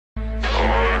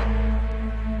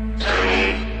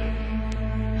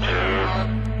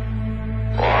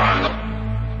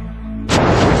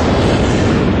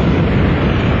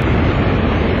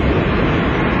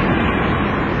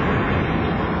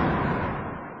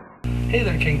Hey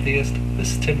there, King Theist.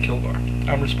 This is Tim Kilgore.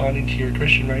 I'm responding to your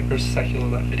Christian right versus secular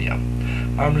left video.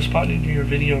 I'm responding to your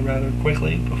video rather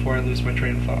quickly before I lose my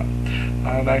train of thought.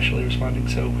 I'm actually responding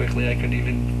so quickly I couldn't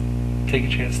even take a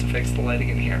chance to fix the lighting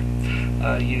in here.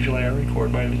 Usually I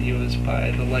record my videos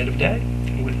by the light of day,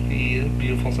 with the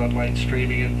beautiful sunlight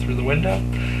streaming in through the window,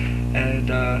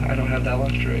 and I don't have that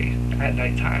luxury at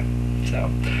nighttime. So,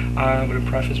 I'm going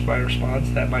to preface my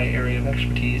response that my area of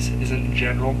expertise isn't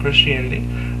general Christianity,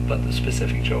 but the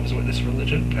specific Jehovah's Witness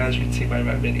religion, as you can see by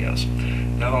my videos.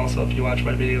 Now also, if you watch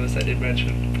my videos, I did mention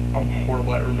I'm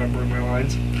horrible at remembering my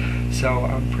lines, so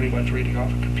I'm pretty much reading off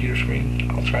a computer screen.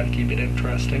 I'll try to keep it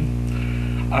interesting.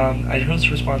 I chose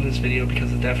to respond to this video because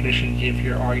the definition you give for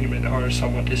your argument are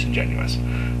somewhat disingenuous.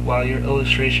 While your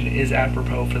illustration is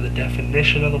apropos for the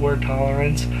definition of the word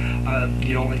tolerance,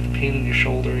 you don't like the pain in your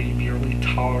shoulder, you merely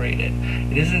tolerate it.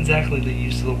 It isn't exactly the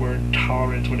use of the word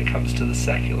tolerance when it comes to the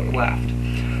secular left.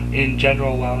 In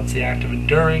general, while it's the act of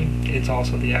enduring, it's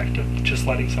also the act of just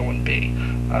letting someone be.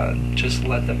 Just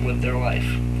let them live their life.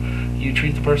 You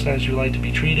treat the person as you like to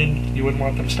be treated. You wouldn't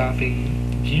want them stopping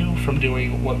you from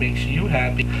doing what makes you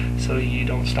happy, so you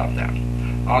don't stop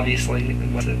them. Obviously,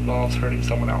 unless it involves hurting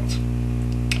someone else.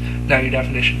 Now, your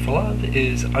definition for love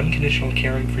is unconditional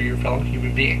caring for your fellow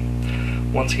human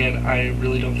being. Once again, I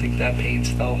really don't think that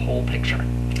paints the whole picture.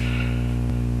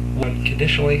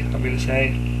 Unconditionally, I'm going to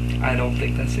say, I don't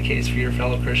think that's the case for your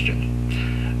fellow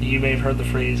Christian. You may have heard the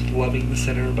phrase, loving the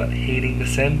sinner but hating the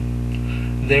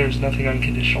sin. There's nothing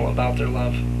unconditional about their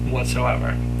love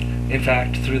whatsoever. In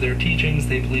fact, through their teachings,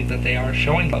 they believe that they are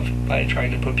showing love by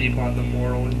trying to put people on the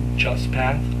moral and just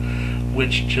path,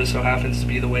 which just so happens to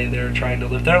be the way they're trying to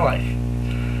live their life.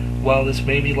 While this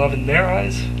may be love in their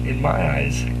eyes, in my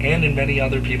eyes, and in many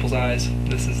other people's eyes,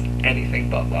 this is anything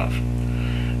but love.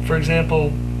 For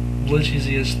example, let's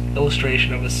use the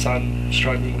illustration of a son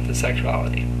struggling with his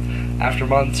sexuality. After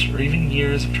months, or even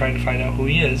years of trying to find out who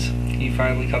he is, he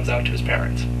finally comes out to his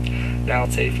parents. Now,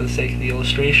 let's say for the sake of the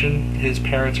illustration, his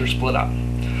parents are split up.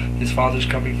 His father's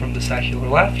coming from the secular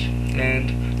left,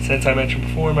 and since I mentioned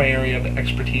before my area of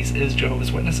expertise is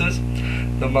Jehovah's Witnesses,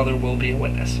 the mother will be a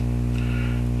witness.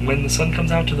 When the son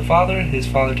comes out to the father, his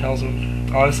father tells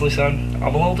him, "Honestly, son,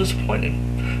 I'm a little disappointed,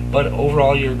 but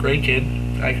overall you're a great kid.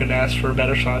 I couldn't ask for a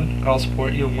better son. I'll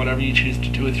support you in whatever you choose to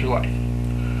do with your life."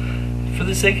 For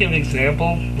the sake of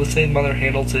example, let's say the mother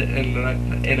handles it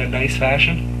in a nice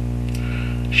fashion.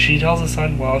 She tells the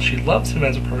son while she loves him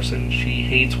as a person, she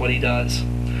hates what he does.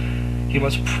 He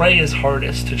must pray his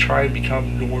hardest to try and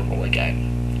become normal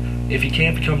again. If he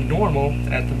can't become normal,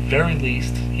 at the very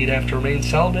least, he'd have to remain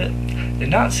celibate and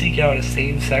not seek out a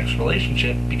same-sex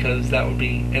relationship because that would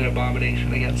be an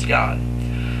abomination against God.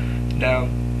 Now,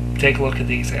 take a look at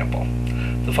the example.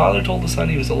 The father told the son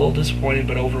he was a little disappointed,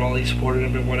 but overall he supported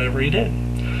him in whatever he did.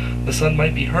 The son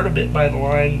might be hurt a bit by the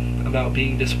line about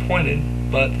being disappointed,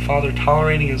 but the father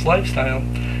tolerating his lifestyle,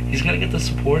 he's going to get the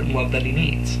support and love that he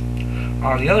needs.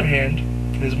 On the other hand,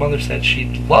 his mother said she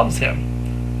loves him,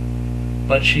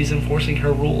 but she's enforcing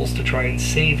her rules to try and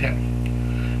save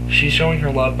him. She's showing her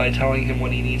love by telling him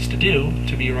what he needs to do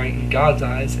to be right in God's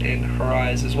eyes and her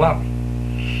eyes as well.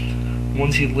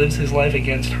 Once he lives his life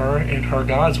against her and her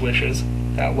God's wishes,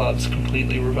 that love's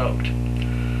completely revoked.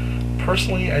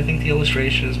 Personally, I think the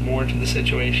illustration is more to the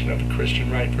situation of a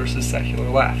Christian right versus secular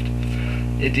left.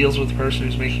 It deals with the person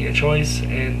who's making a choice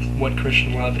and what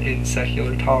Christian love and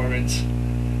secular tolerance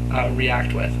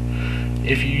react with.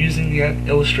 If you're using the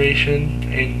illustration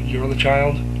and you're the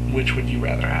child, which would you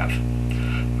rather have?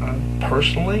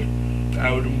 Personally,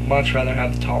 I would much rather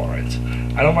have the tolerance.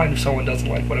 I don't mind if someone doesn't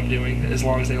like what I'm doing as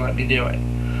long as they let me do it.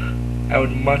 I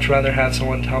would much rather have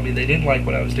someone tell me they didn't like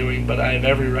what I was doing, but I have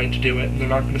every right to do it and they're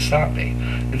not going to stop me,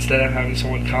 instead of having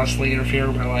someone constantly interfere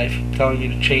in my life, telling me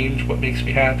to change what makes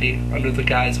me happy under the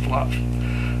guise of love.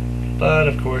 But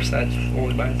of course, that's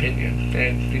only my opinion,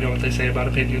 and you know what they say about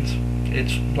opinions?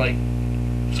 It's like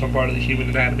some part of the human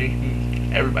anatomy.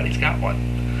 Everybody's got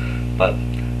one. But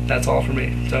that's all for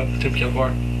me. So, Tim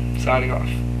Kilgore, signing off.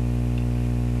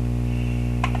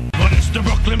 What is the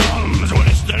Brooklyn Bums? What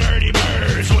is the Dirty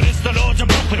Birds? What is the Lords of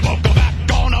Brooklyn? Won't go back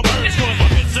on our words, 'cause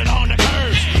we're pissing on the